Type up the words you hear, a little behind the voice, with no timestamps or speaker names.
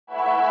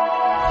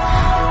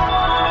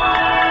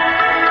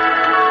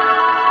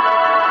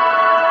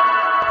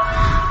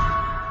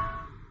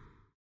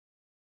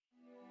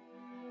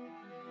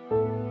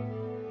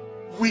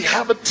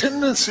a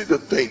tendency to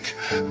think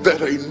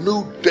that a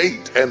new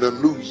date and a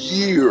new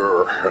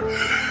year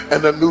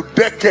and a new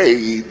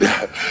decade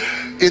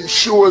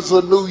ensures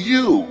a new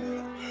you.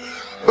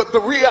 But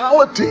the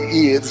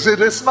reality is,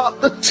 it is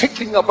not the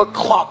ticking of a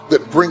clock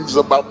that brings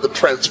about the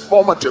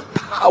transformative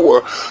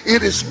power.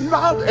 It is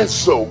not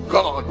as though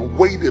God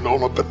waited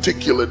on a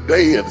particular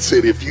day and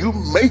said, if you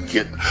make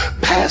it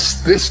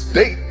past this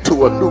date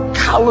to a new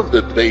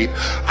calendar date,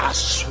 I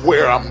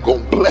swear I'm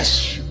going to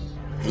bless you.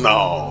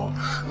 No,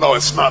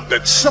 it's not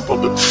that simple.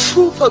 The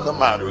truth of the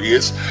matter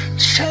is,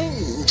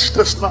 change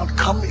does not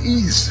come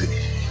easy.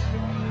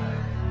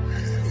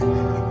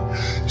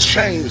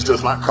 Change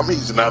does not come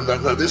easy. Now,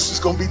 this is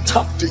going to be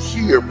tough to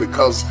hear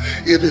because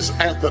it is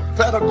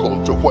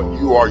antithetical to what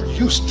you are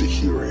used to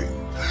hearing.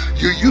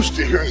 You're used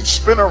to hearing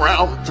spin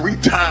around 3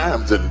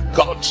 times and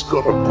God's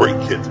gonna break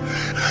it.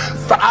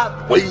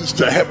 5 ways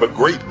to have a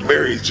great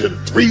marriage and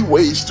 3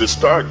 ways to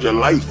start your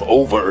life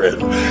over,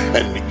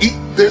 and eat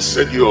this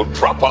and you'll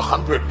drop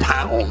 100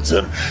 pounds,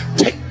 and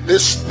take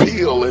this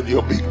pill and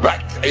you'll be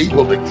back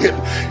able to get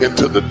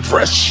into the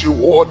dress you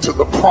wore to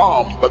the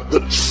prom. But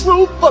the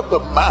truth of the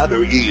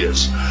matter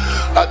is,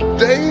 a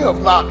day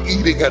of not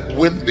eating at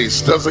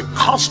Wendy's doesn't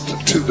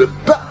constitute a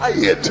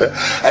diet,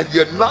 and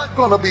you're not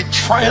going to be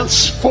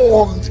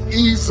transformed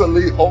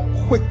easily or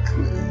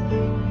quickly.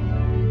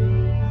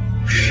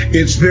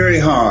 It's very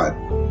hard,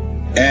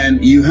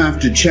 and you have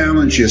to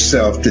challenge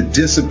yourself to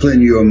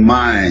discipline your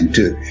mind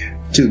to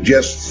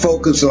just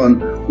focus on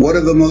what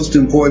are the most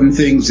important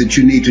things that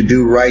you need to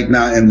do right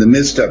now in the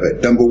midst of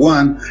it. Number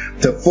 1,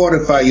 to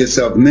fortify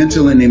yourself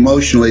mentally and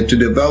emotionally, to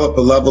develop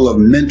a level of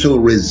mental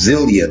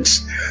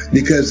resilience,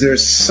 because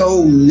there's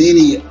so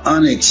many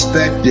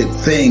unexpected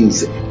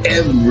things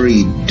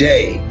every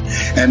day.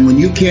 And when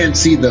you can't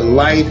see the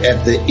light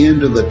at the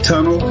end of the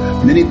tunnel,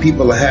 many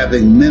people are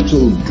having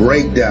mental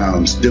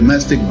breakdowns.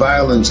 Domestic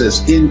violence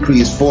has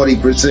increased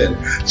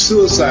 40%.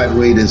 Suicide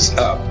rate is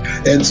up.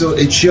 And so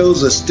it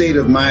shows a state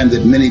of mind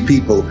that many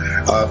people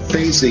are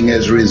facing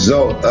as a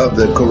result of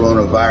the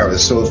coronavirus.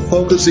 So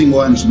focusing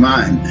one's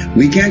mind.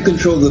 We can't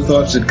control the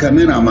thoughts that come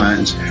in our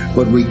minds,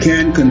 but we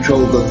can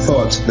control the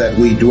thoughts that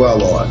we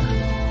dwell on.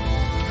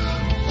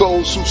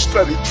 Those who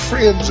study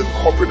trends in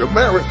corporate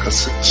America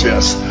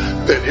suggest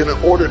that in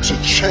order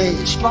to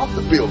change, not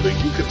the building,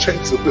 you can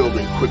change the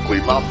building quickly,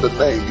 not the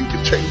name, you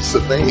can change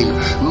the name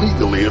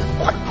legally and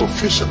quite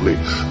proficiently,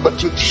 but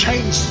to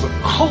change the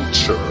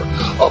culture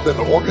of an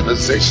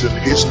organization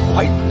is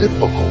quite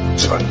difficult.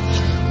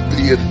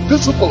 The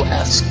invisible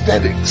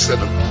aesthetics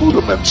and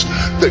accoutrements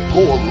that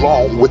go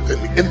along with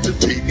an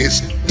entity is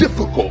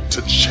difficult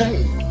to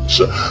change.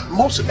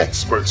 Most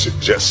experts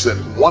suggest that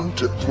 1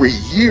 to 3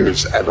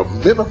 years at a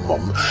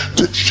minimum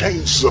to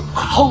change the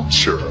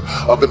culture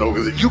of an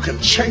organization. You can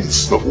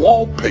change the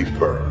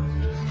wallpaper.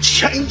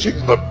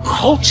 Changing the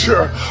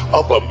culture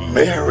of a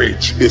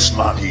marriage is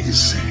not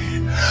easy.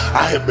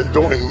 I have been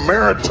doing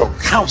marital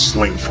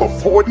counseling for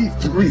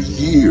 43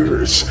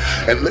 years,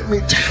 and let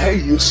me tell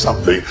you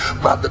something.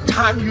 By the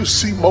time you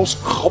see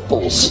most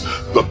couples,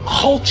 the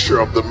culture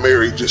of the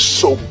marriage is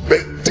so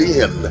baked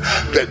in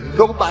that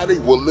nobody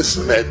will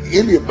listen at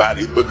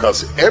anybody,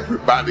 because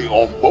everybody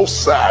on both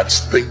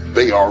sides think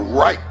they are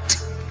right.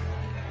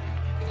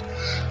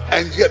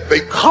 And yet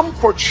they come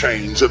for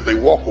change and they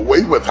walk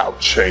away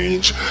without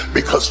change,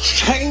 because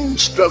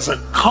change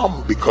doesn't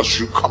come because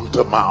you come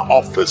to my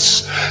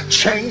office.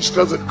 Change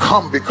doesn't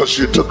come because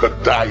you took a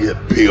diet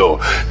pill.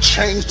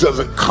 Change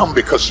doesn't come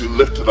because you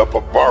lifted up a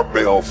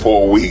barbell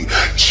for a week.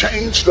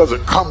 Change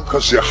doesn't come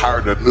because you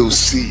hired a new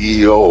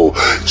CEO.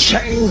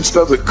 Change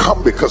doesn't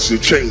come because you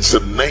changed the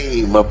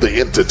name of the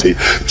entity.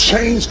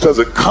 Change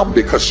doesn't come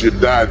because you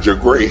dyed your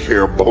gray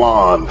hair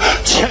blonde.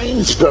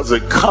 Change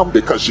doesn't come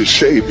because you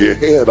shaved your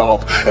head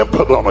off and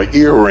put on an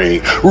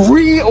earring.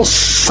 Real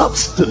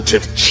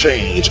substantive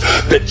change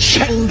that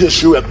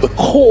changes you at the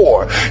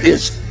core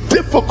is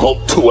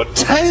difficult to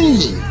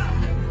attain.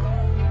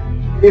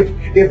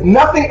 If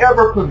nothing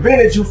ever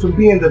prevented you from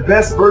being the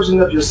best version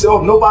of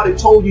yourself, nobody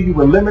told you you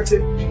were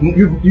limited,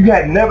 you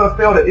had never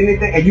failed at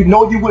anything, and you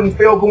know you wouldn't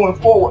fail going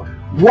forward,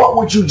 what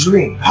would you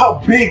dream?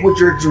 How big would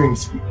your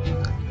dreams be?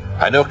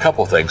 I know a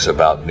couple things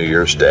about New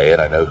Year's Day,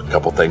 and I know a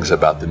couple things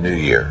about the new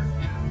year.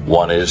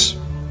 One is,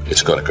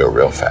 it's going to go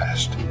real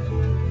fast.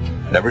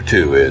 Number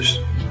 2 is,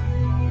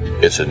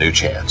 it's a new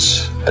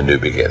chance, a new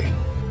beginning.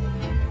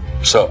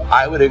 So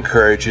I would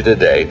encourage you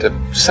today to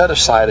set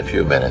aside a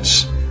few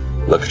minutes,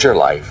 look at your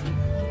life,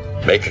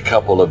 make a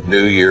couple of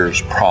New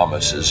Year's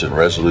promises and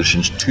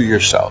resolutions to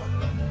yourself,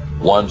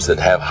 ones that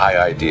have high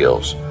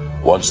ideals,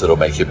 ones that'll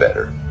make you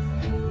better,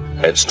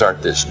 and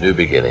start this new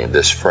beginning,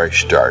 this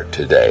fresh start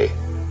today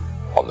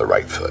on the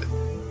right foot.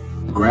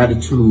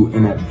 Gratitude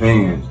in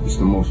advance is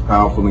the most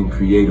powerful and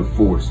creative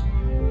force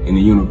in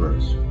the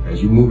universe.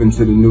 As you move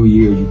into the new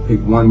year, you pick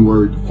one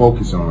word to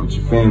focus on with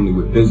your family,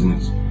 with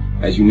business,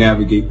 as you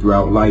navigate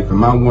throughout life. And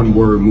my one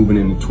word moving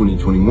into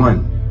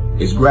 2021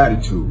 is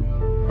gratitude,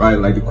 right?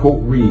 Like the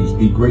quote reads,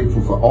 be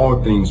grateful for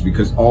all things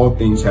because all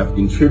things have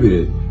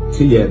contributed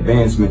to your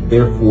advancement.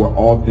 Therefore,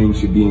 all things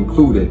should be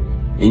included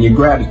in your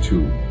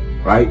gratitude,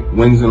 right?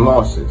 Wins and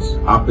losses,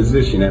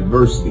 opposition,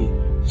 adversity,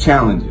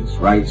 challenges,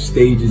 right?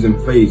 Stages and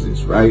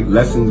phases, right?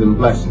 Lessons and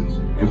blessings.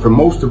 And for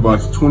most of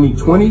us,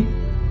 2020,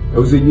 it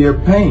was a year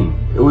of pain.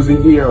 It was a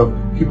year of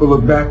people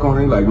look back on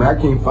it like, man, I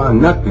can't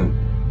find nothing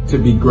to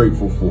be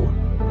grateful for.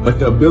 But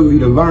the ability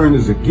to learn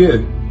is a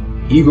gift,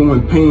 even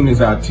when pain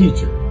is our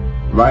teacher,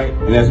 right?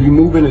 And as we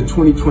move into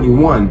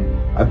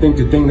 2021, I think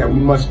the thing that we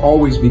must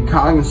always be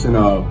cognizant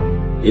of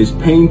is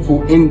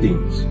painful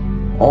endings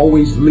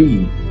always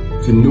lead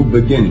to new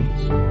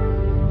beginnings.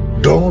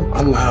 Don't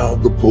allow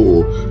the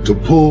pull to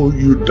pull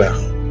you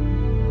down.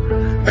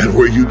 And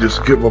where you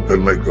just give up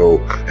and let go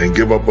and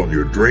give up on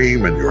your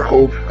dream and your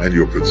hope and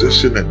your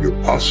position and your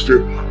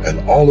posture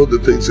and all of the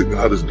things that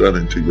God has done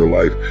into your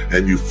life,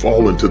 and you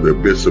fall into the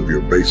abyss of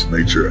your base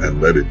nature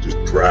and let it just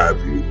drive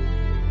you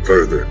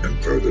further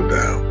and further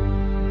down.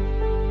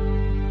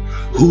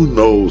 Who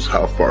knows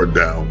how far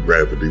down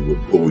gravity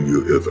would pull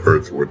you if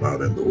Earth were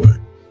not in the way?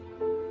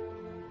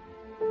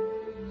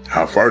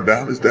 How far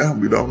down is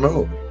down? We don't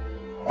know.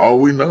 All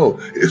we know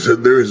is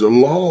that there is a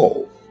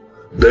law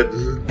that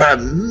by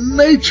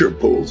nature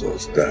pulls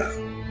us down.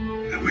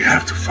 And we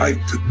have to fight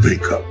to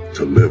think up,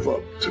 to live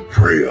up, to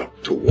pray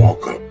up, to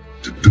walk up,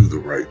 to do the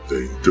right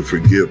thing, to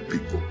forgive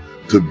people,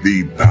 to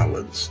be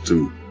balanced,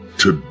 to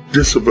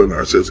discipline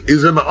ourselves.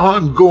 It's an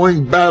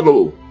ongoing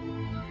battle.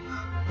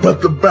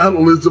 But the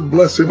battle is a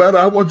blessing. But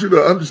I want you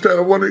to understand,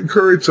 I want to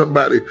encourage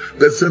somebody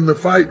that's in the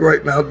fight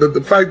right now, that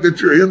the fact that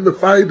you're in the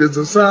fight is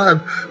a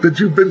sign that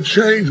you've been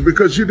changed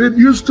because you didn't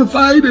used to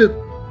fight it.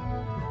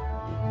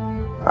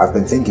 I've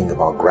been thinking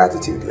about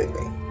gratitude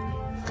lately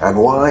and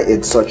why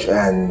it's such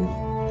an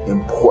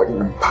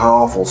important and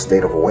powerful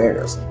state of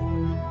awareness.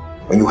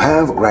 When you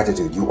have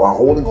gratitude, you are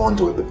holding on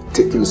to a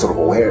particular sort of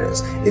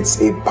awareness. It's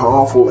a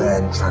powerful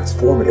and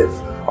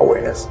transformative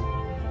awareness.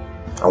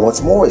 And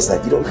what's more is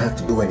that you don't have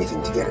to do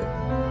anything to get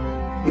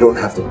it. You don't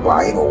have to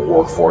buy it or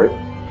work for it.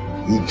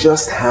 You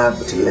just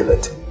have to live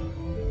it.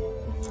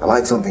 I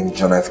like something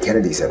John F.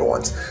 Kennedy said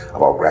once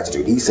about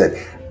gratitude. He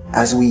said,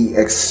 as we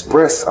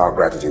express our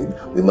gratitude,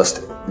 we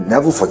must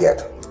never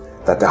forget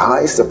that the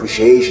highest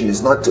appreciation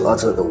is not to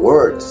utter the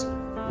words,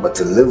 but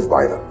to live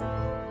by them.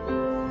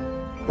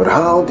 But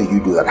how do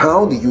you do that?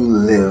 How do you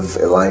live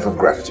a life of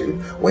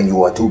gratitude when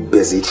you are too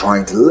busy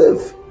trying to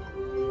live?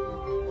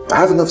 I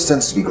have enough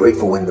sense to be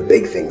grateful when the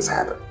big things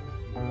happen.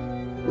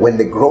 When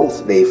the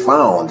growth they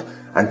found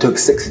and took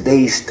 6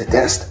 days to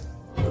test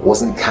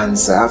wasn't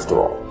cancer after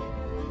all.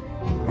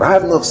 I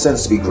have enough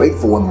sense to be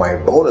grateful when my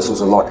bonus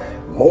was a lot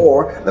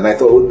more than I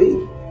thought it would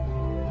be.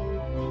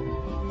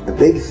 The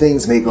big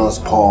things make us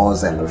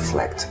pause and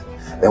reflect.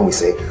 Then we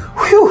say,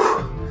 whew,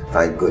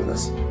 thank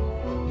goodness.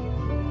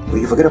 But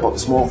you forget about the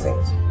small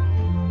things.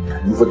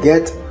 You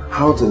forget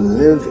how to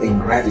live in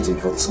gratitude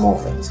for the small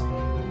things.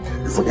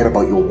 You forget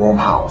about your warm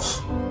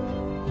house.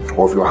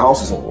 Or if your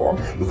house isn't warm,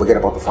 you forget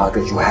about the fact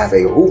that you have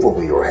a roof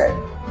over your head.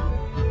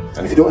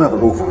 And if you don't have a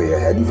roof over your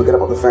head, you forget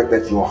about the fact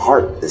that your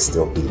heart is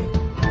still beating.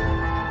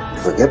 You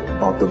forget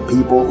about the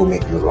people who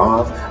make you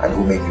laugh and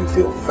who make you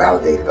feel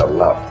validated or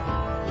loved.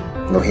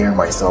 You know, hearing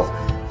myself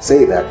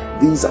say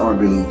that these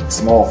aren't really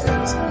small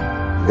things.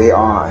 They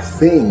are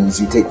things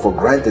you take for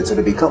granted so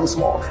they become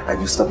small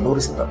and you stop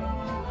noticing them.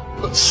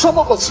 Some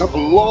of us have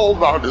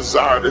lulled our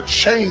desire to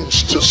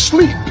change to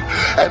sleep,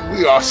 and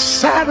we are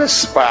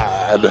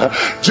satisfied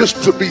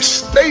just to be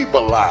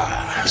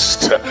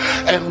stabilized.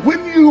 And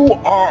when you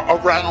are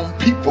around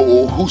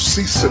people who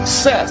see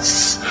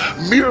success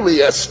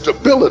merely as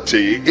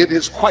stability, it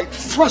is quite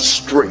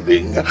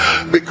frustrating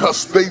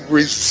because they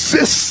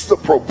resist the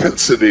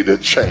propensity to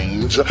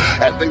change,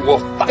 and they will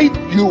fight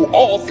you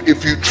off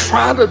if you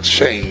try to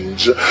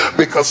change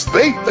because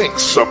they think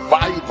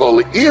survival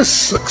is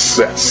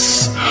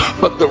success.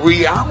 But the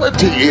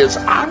reality is,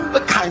 I'm the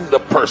kind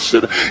of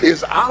person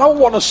is I don't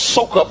want to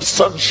soak up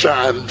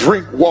sunshine,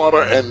 drink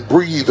water, and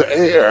breathe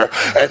air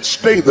and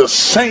stay the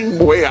same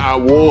way I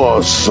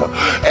was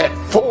at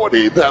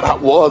 40 that I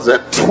was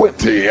at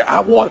 20. I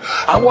want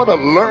to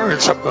learn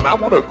something. I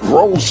want to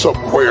grow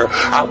somewhere.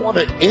 I want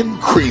to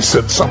increase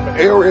in some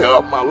area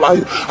of my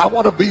life. I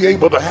want to be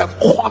able to have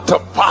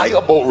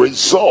quantifiable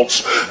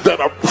results that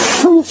are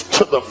proof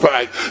to the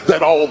fact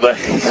that all the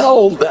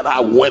hell that I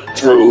went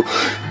through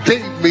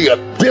gave me a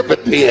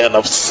dividend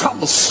of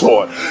some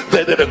sort,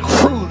 that it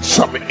accrued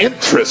some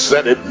interest,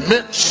 that it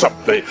meant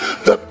something.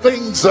 The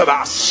things that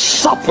I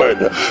suffered,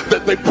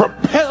 that they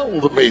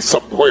propelled me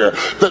somewhere,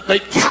 that they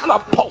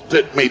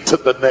catapulted me to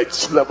the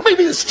next level.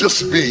 Maybe it's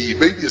just me.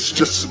 Maybe it's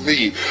just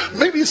me.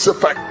 Maybe it's the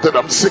fact that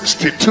I'm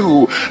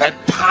 62 and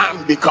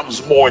time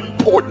becomes more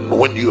important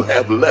when you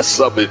have less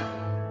of it.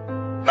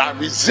 I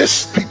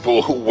resist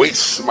people who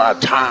waste my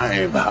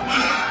time.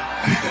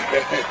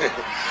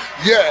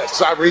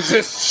 Yes, I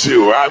resist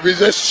you. I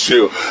resist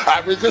you.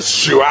 I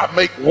resist you. I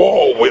make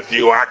war with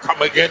you. I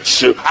come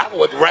against you. I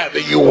would rather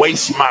you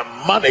waste my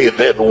money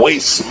than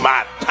waste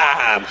my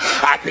time.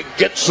 I can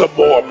get some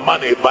more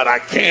money, but I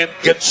can't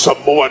get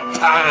some more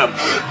time.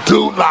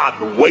 Do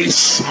not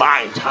waste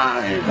my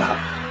time.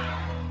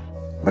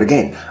 But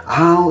again,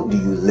 how do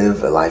you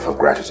live a life of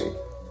gratitude?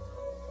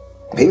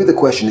 Maybe the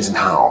question isn't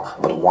how,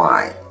 but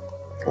why.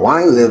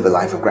 Why live a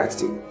life of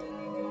gratitude?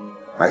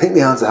 I think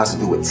the answer has to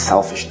do with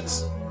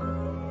selfishness.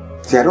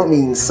 See, I don't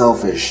mean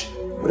selfish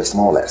with a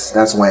small s.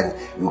 That's when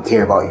you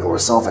care about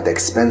yourself at the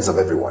expense of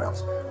everyone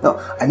else. No,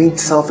 I mean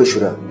selfish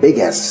with a big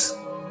S.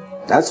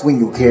 That's when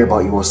you care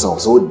about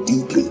yourself so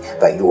deeply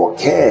that your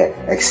care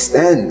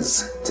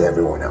extends to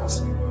everyone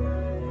else.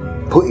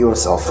 Put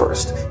yourself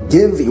first.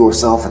 Give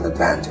yourself an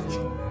advantage.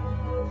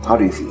 How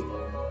do you feel?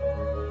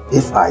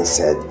 If I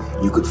said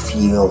you could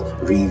feel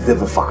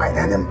revivified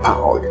and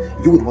empowered,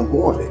 you would want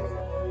more of it.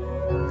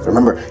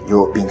 Remember,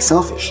 you're being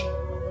selfish.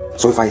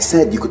 So if I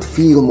said you could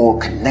feel more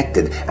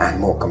connected and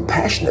more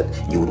compassionate,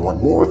 you would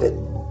want more of it.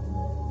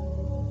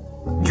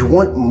 You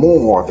want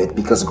more of it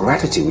because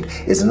gratitude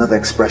is another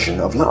expression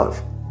of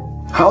love.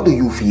 How do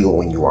you feel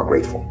when you are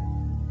grateful?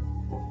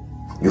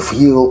 You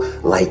feel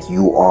like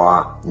you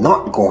are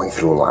not going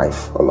through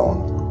life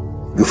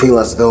alone. You feel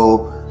as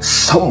though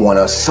someone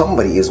or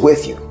somebody is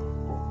with you.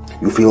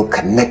 You feel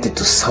connected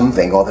to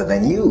something other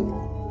than you.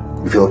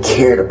 You feel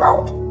cared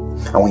about.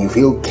 And when you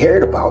feel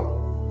cared about,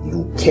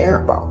 you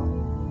care about.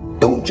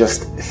 Don't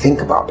just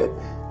think about it,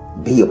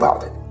 be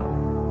about it.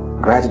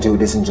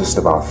 Gratitude isn't just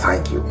about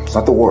thank you. It's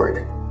not the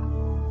word.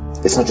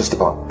 It's not just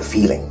about the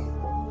feeling.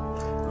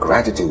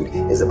 Gratitude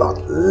is about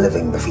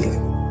living the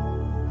feeling.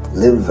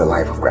 Live a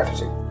life of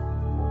gratitude.